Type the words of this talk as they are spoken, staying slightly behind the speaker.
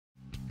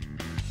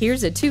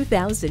Here's a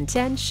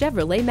 2010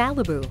 Chevrolet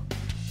Malibu.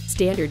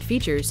 Standard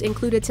features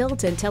include a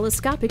tilt and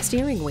telescopic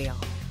steering wheel,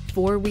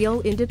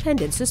 four-wheel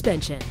independent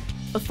suspension,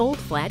 a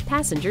fold-flat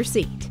passenger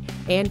seat,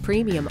 and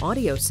premium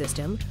audio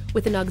system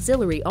with an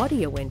auxiliary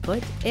audio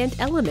input and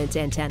element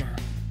antenna.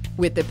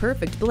 With the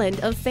perfect blend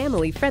of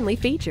family-friendly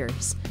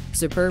features,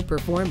 superb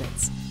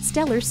performance,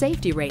 stellar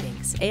safety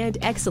ratings, and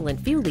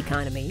excellent fuel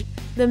economy,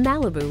 the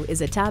Malibu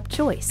is a top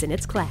choice in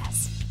its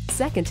class,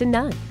 second to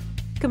none.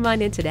 Come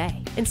on in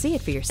today and see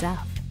it for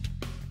yourself.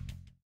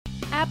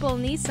 Apple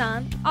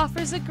Nissan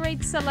offers a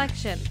great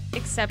selection,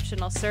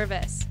 exceptional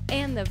service,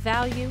 and the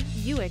value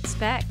you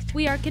expect.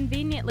 We are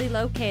conveniently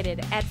located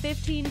at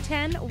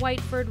 1510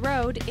 Whiteford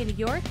Road in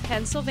York,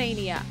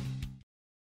 Pennsylvania.